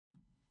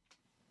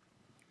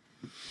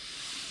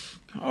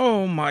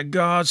Oh my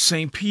God,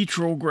 St.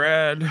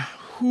 Petrograd.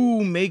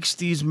 Who makes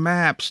these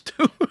maps,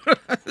 dude?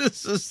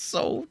 This is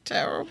so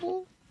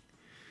terrible.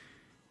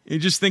 You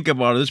just think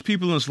about it. There's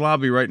people in this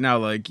lobby right now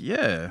like,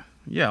 yeah,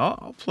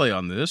 I'll play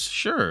on this,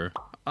 sure.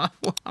 I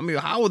mean,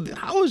 how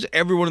is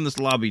everyone in this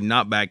lobby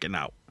not backing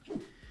out?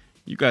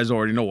 You guys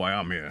already know why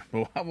I'm here.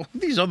 Well,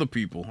 these other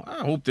people,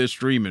 I hope they're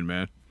streaming,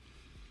 man.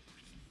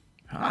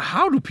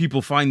 How do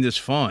people find this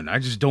fun? I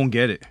just don't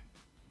get it.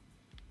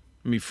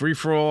 I mean,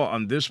 free-for-all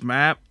on this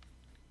map,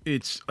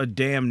 it's a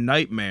damn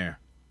nightmare.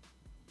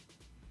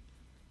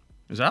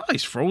 Is that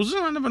ice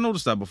frozen? I never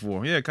noticed that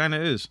before. Yeah, it kind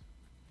of is.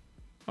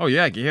 Oh,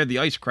 yeah, I can hear the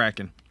ice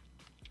cracking.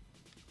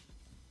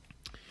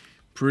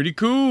 Pretty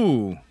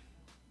cool.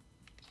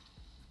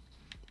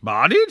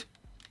 Bodied?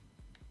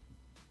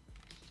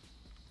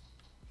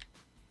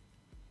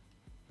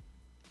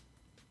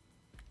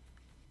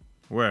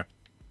 Where?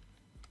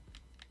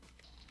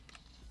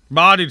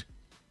 Bodied.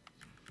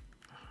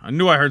 I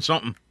knew I heard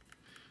something.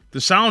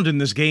 The sound in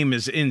this game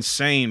is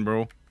insane,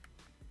 bro.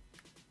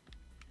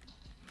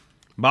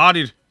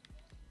 Bodied.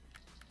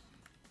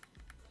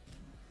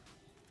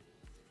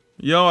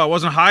 Yo, I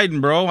wasn't hiding,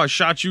 bro. I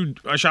shot you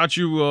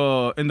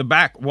in the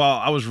back while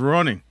I was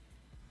running.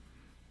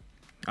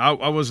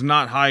 I was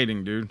not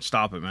hiding, dude.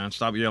 Stop it, man.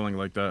 Stop yelling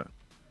like that.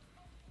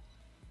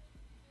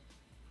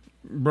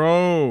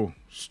 Bro.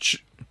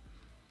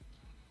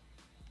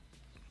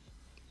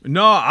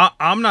 No,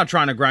 I'm not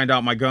trying to grind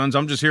out my guns.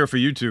 I'm just here for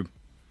YouTube.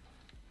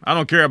 I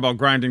don't care about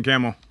grinding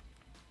camo.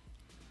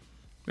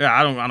 Yeah,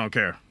 I don't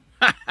care.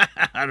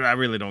 I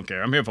really don't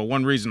care. I'm here for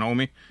one reason,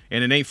 homie.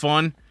 And it ain't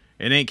fun.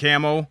 It ain't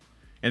camo.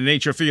 And it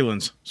ain't your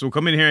feelings. So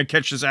come in here and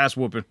catch this ass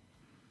whooping.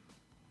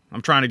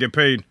 I'm trying to get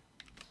paid.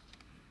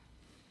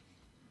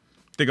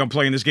 Think I'm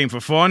playing this game for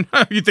fun?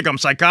 You think I'm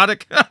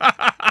psychotic?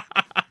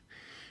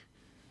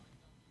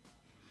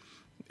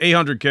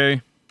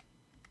 800K.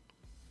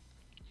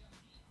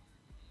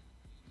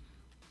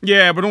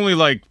 Yeah, but only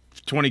like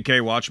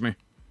 20K watch me.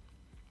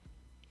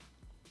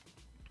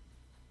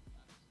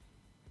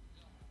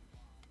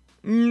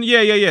 Yeah,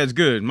 it's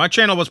good. My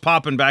channel was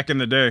popping back in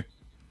the day.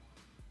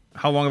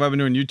 How long have I been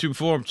doing YouTube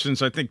for?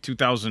 Since I think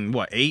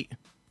 2008.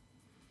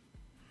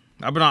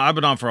 I've been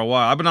on for a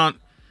while. I've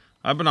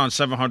been on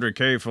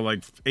 700K for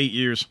like 8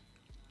 years.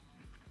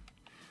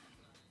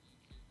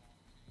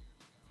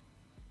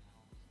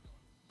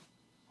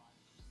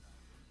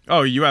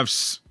 Oh, you got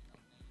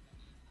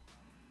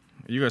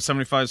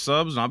 75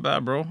 subs? Not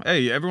bad, bro.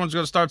 Hey, everyone's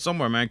got to start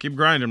somewhere, man. Keep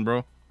grinding,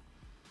 bro.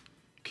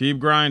 Keep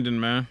grinding,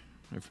 man.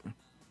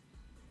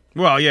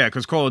 Well, yeah,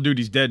 because Call of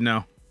Duty's dead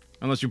now.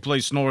 Unless you play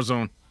Snore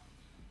Zone.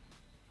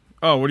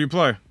 Oh, what do you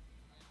play?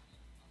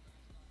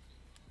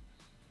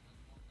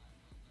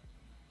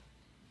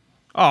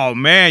 Oh,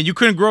 man, you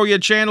couldn't grow your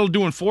channel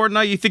doing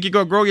Fortnite? You think you're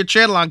going to grow your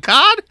channel on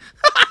COD?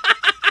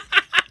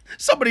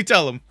 Somebody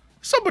tell him.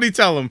 Somebody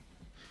tell him.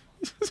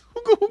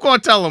 Who gonna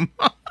tell him?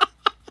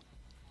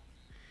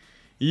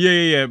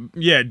 Yeah,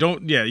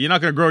 you're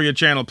not gonna grow your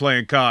channel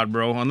playing COD,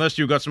 bro. Unless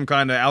you got some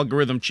kind of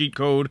algorithm cheat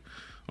code.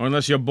 Or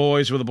unless you're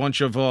boys with a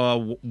bunch of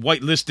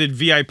whitelisted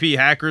VIP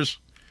hackers.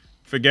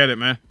 Forget it,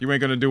 man. You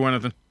ain't gonna do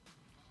anything.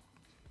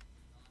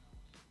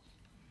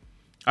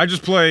 I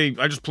just play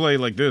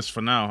like this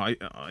for now.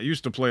 I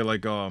used to play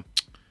like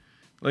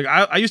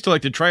I used to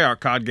like the Treyarch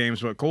COD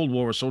games, but Cold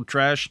War was so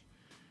trash.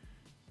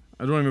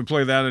 I don't even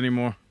play that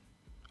anymore.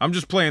 I'm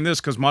just playing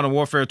this because Modern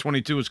Warfare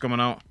 22 is coming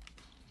out.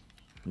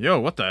 Yo,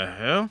 what the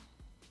hell?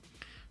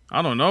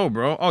 I don't know,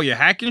 bro. Oh, you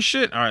hacking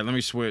shit? Alright, let me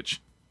switch.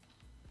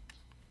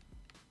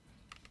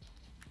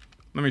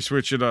 Let me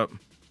switch it up.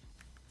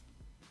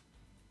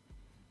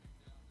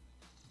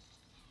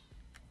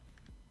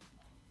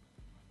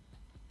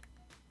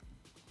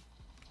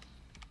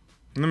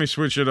 Let me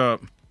switch it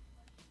up.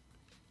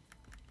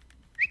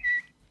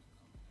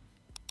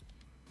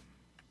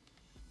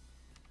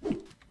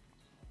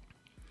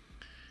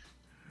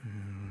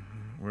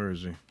 Where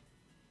is he?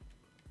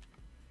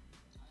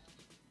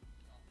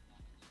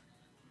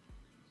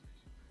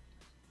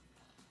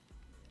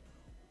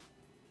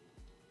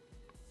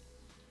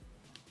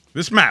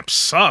 This map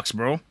sucks,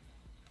 bro.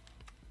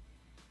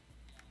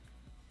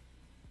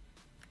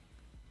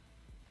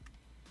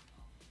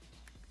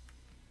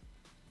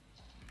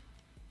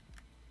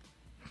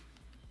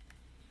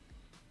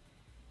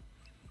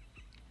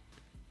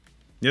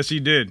 Yes, he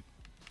did.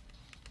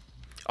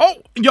 Oh,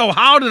 yo,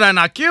 how did I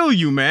not kill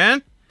you,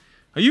 man?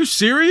 Are you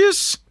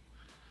serious?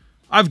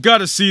 I've got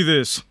to see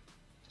this.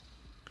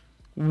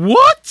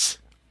 What?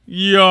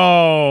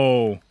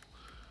 Yo.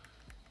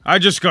 I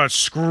just got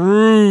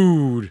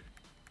screwed.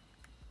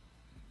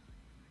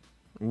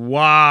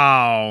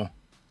 Wow.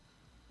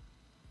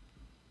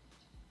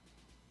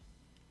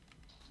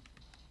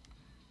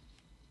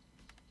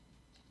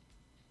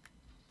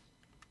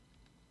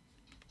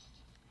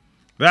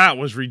 That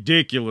was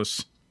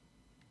ridiculous.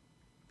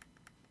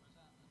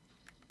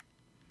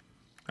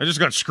 I just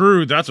got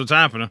screwed. That's what's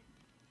happening.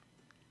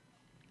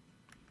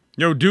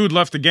 Yo, dude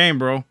left the game,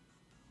 bro.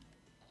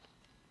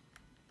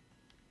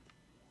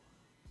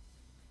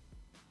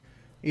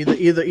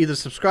 Either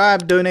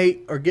subscribe,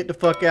 donate, or get the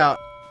fuck out.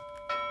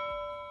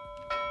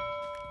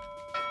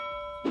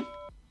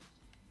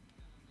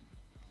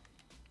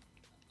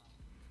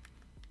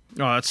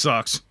 Oh, that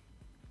sucks.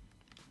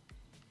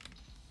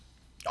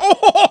 Oh!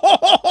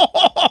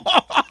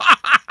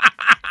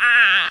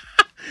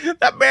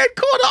 That man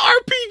caught an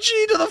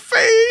RPG to the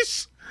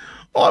face.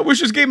 Oh, I wish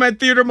this game had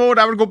theater mode.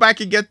 I would go back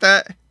and get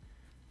that.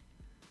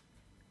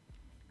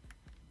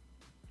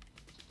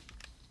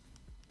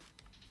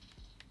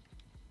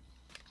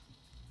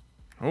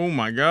 Oh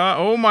my god.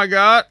 Oh my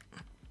god.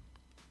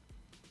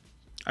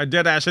 I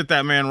deadass hit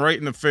that man right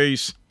in the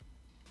face.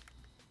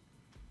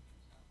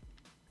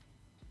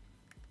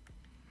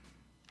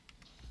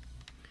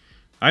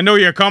 I know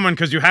you're coming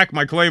because you hacked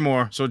my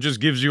claymore, so it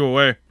just gives you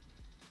away.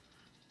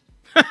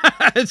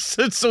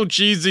 it's so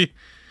cheesy.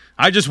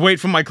 I just wait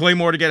for my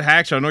claymore to get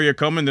hacked, so I know you're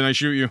coming, then I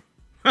shoot you.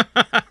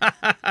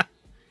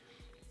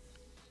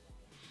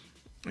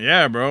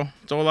 Yeah, bro.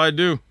 That's all I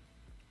do.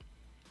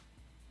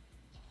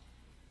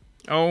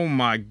 Oh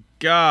my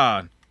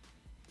god.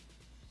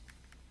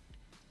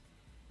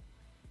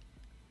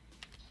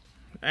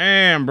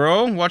 Damn,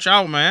 bro. Watch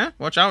out, man.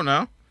 Watch out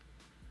now.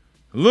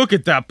 Look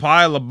at that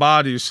pile of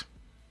bodies.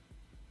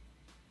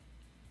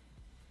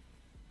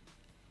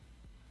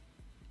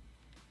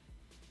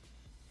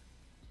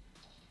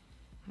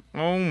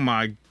 Oh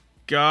my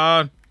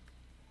god.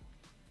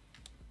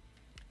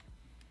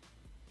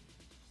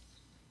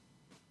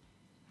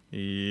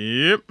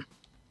 Yep.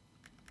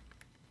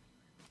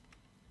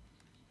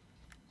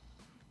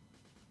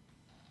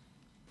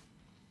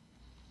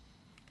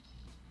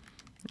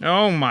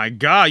 Oh my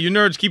god, you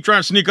nerds keep trying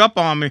to sneak up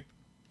on me.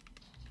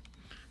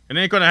 It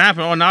ain't gonna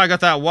happen. Oh, now I got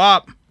that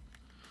WAP.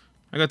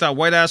 I got that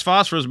white ass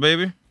phosphorus,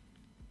 baby.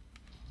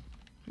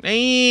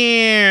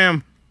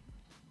 Damn.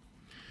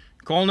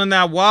 Calling in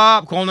that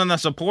WAP, calling in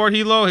that support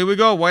helo. Here we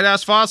go. White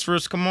ass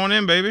phosphorus. Come on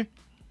in, baby.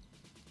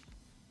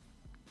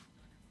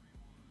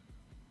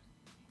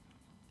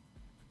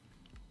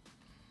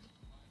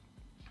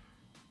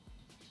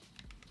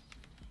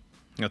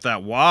 Got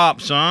that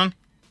WAP, son.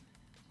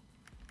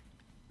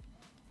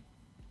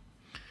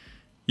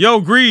 Yo,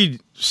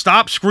 Greed,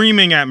 stop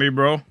screaming at me,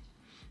 bro.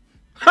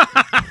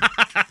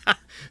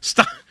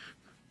 Stop.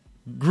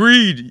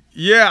 Greed.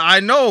 Yeah, I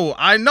know.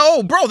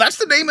 Bro, that's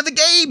the name of the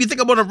game. You think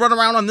I'm gonna run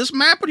around on this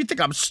map? Or do you think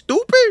I'm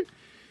stupid?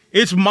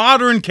 It's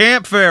modern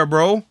camp fare,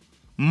 bro.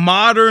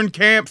 Modern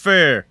camp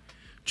fare.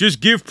 Just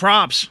give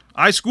props.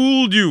 I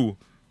schooled you.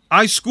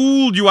 I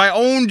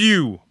owned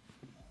you.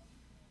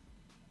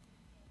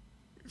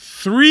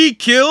 3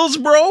 kills,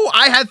 bro?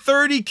 I had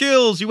 30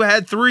 kills. You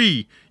had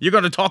 3. You're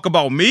gonna talk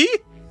about me?